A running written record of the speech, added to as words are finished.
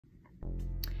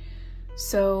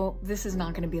So this is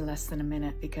not going to be less than a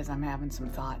minute because I'm having some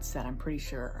thoughts that I'm pretty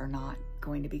sure are not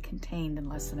going to be contained in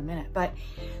less than a minute. But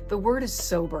the word is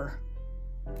sober.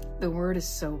 The word is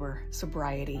sober,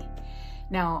 sobriety.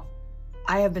 Now,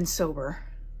 I have been sober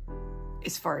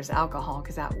as far as alcohol,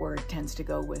 because that word tends to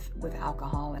go with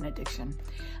alcohol and addiction.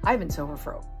 I've been sober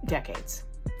for decades,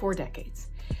 4 decades.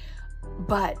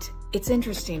 But it's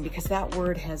interesting because that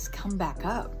word has come back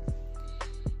up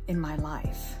in my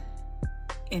life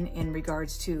in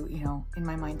regards to, you know, in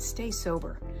my mind, stay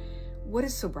sober. What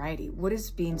is sobriety? What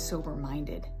does being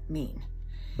sober-minded mean?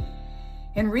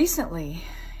 And recently,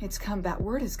 that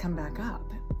word has come back up.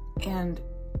 And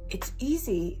it's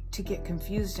easy to get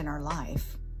confused in our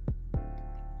life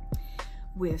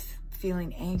with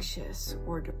feeling anxious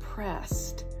or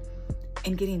depressed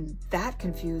and getting that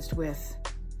confused with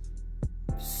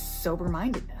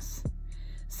sober-mindedness.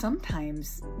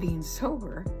 Sometimes being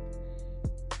sober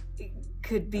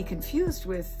could be confused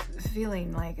with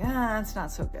feeling like, it's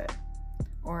not so good,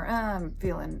 or I'm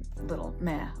feeling a little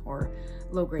meh, or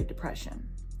low-grade depression,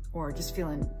 or just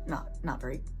feeling not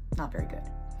very good.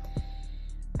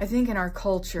 I think in our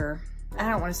culture, I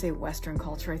don't want to say Western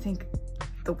culture, I think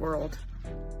the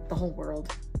whole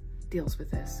world deals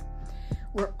with this.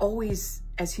 We're always,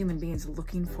 as human beings,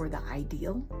 looking for the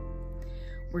ideal.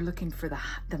 We're looking for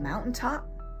the mountaintop.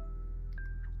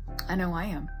 I know I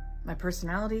am. My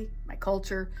personality, my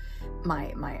culture,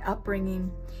 my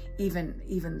upbringing, even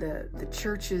the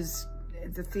churches,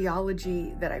 the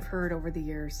theology that I've heard over the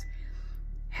years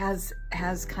has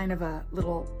kind of a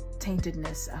little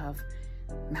taintedness of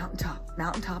mountaintop.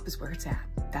 Mountaintop is where it's at.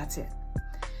 That's it.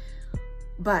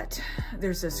 But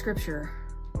there's a scripture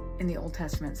in the Old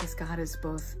Testament that says God is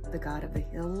both the God of the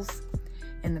hills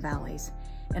and the valleys.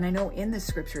 And I know in this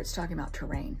scripture it's talking about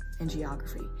terrain and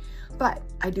geography. But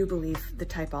I do believe the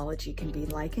typology can be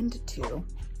likened to,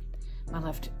 my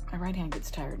right hand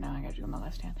gets tired now, I gotta do it with my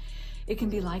left hand. It can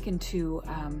be likened to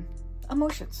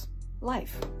emotions,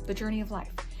 life, the journey of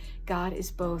life. God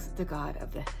is both the God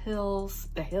of the hills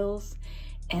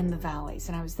and the valleys.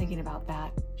 And I was thinking about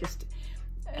that just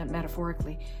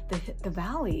metaphorically. The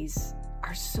valleys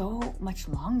are so much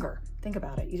longer. Think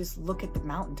about it. You just look at the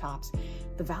mountaintops.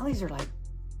 The valleys are like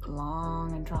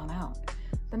long and drawn out.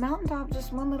 The mountaintop,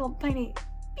 just one little tiny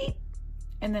beep,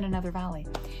 and then another valley.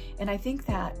 And I think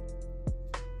that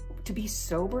to be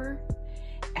sober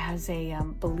as a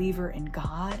believer in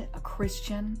God, a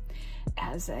Christian,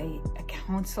 as a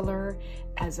counselor,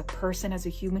 as a person, as a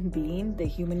human being, the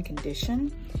human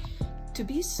condition, to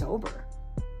be sober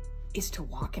is to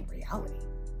walk in reality,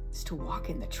 is to walk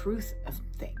in the truth of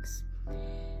things.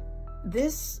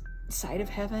 This side of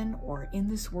heaven or in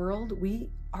this world, we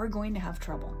are going to have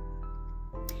trouble.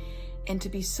 And to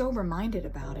be sober-minded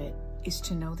about it is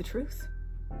to know the truth,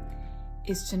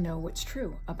 is to know what's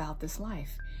true about this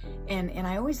life. And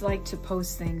I always like to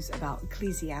post things about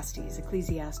Ecclesiastes.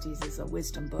 Ecclesiastes is a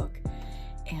wisdom book,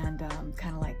 and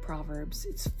kind of like Proverbs,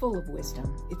 it's full of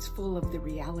wisdom. It's full of the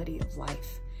reality of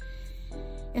life.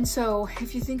 And so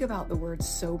if you think about the word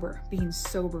sober, being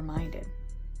sober-minded,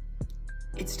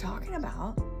 it's talking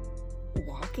about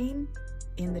walking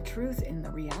in the truth, in the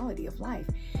reality of life.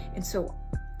 And so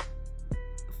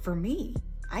for me,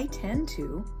 I tend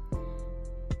to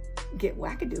get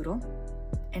wackadoodle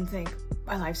and think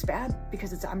my life's bad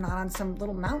because I'm not on some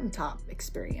little mountaintop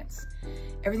experience.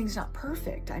 Everything's not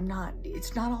perfect.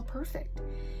 It's not all perfect.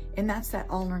 And that's that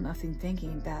all or nothing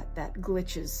thinking that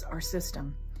glitches our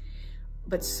system.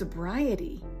 But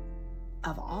sobriety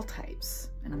of all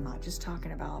types, and I'm not just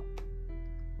talking about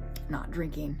not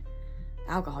drinking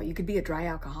alcohol. You could be a dry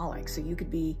alcoholic, so you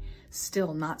could be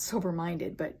still not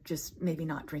sober-minded, but just maybe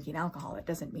not drinking alcohol. It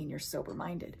doesn't mean you're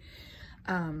sober-minded.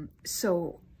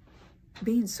 So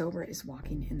being sober is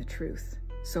walking in the truth,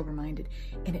 sober-minded.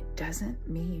 And it doesn't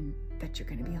mean that you're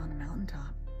going to be on a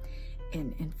mountaintop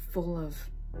and full of,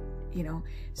 you know,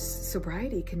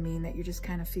 sobriety can mean that you're just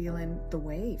kind of feeling the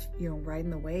wave, you know,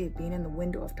 riding the wave, being in the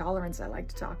window of tolerance. I like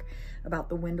to talk about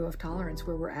the window of tolerance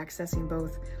where we're accessing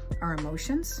both our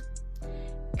emotions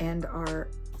and our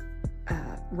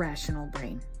rational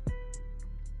brain.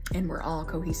 And we're all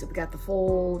cohesive. We got the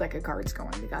full deck of cards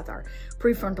going. We got our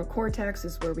prefrontal cortex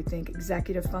is where we think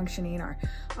executive functioning,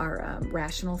 our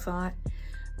rational thought,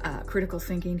 critical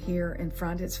thinking here in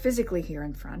front. It's physically here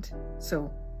in front.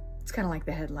 So it's kind of like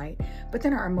the headlight. But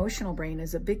then our emotional brain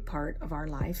is a big part of our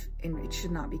life, and it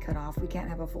should not be cut off. We can't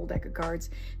have a full deck of cards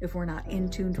if we're not in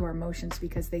tune to our emotions,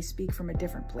 because they speak from a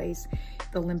different place.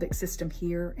 The limbic system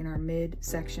here in our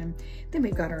midsection. Then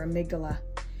we've got our amygdala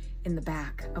in the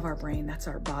back of our brain. That's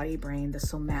our body brain, the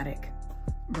somatic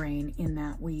brain, in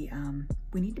that we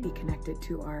need to be connected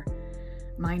to our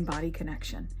mind-body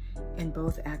connection in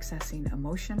both accessing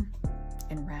emotion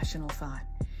and rational thought.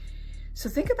 So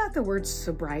think about the word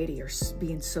sobriety, or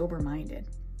being sober-minded.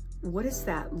 What does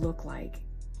that look like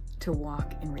to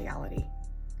walk in reality?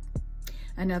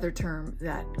 Another term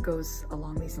that goes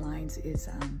along these lines is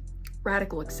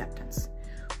radical acceptance.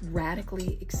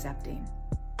 Radically accepting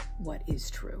what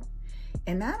is true.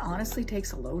 And that honestly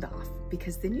takes a load off,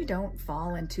 because then you don't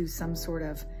fall into some sort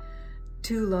of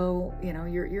too low, you know,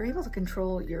 you're able to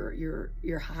control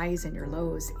your highs and your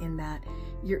lows, in that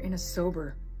you're in a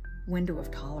sober window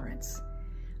of tolerance.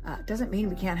 Doesn't mean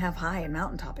we can't have high and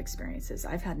mountaintop experiences.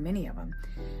 I've had many of them.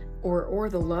 Or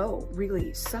the low,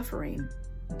 really suffering,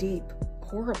 deep,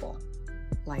 horrible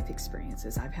life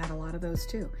experiences. I've had a lot of those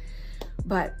too.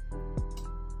 But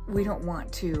we don't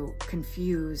want to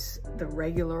confuse the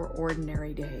regular,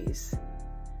 ordinary days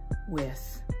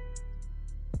with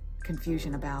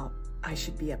confusion about, I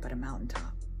should be up at a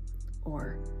mountaintop,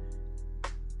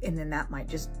 and then that might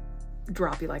just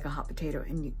drop you like a hot potato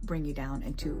and bring you down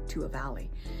into a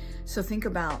valley. So think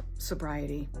about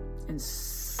sobriety and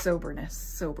soberness,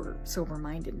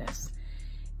 sober-mindedness,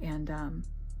 and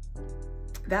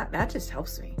that just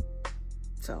helps me.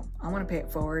 So I want to pay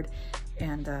it forward.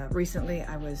 And recently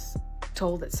I was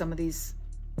told that some of these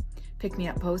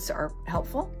pick-me-up posts are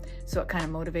helpful, so it kind of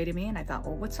motivated me, and I thought,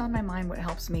 well, what's on my mind, what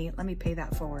helps me? Let me pay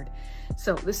that forward.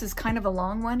 So this is kind of a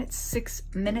long one. It's 6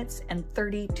 minutes and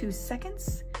 32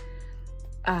 seconds.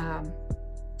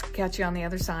 Catch you on the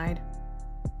other side.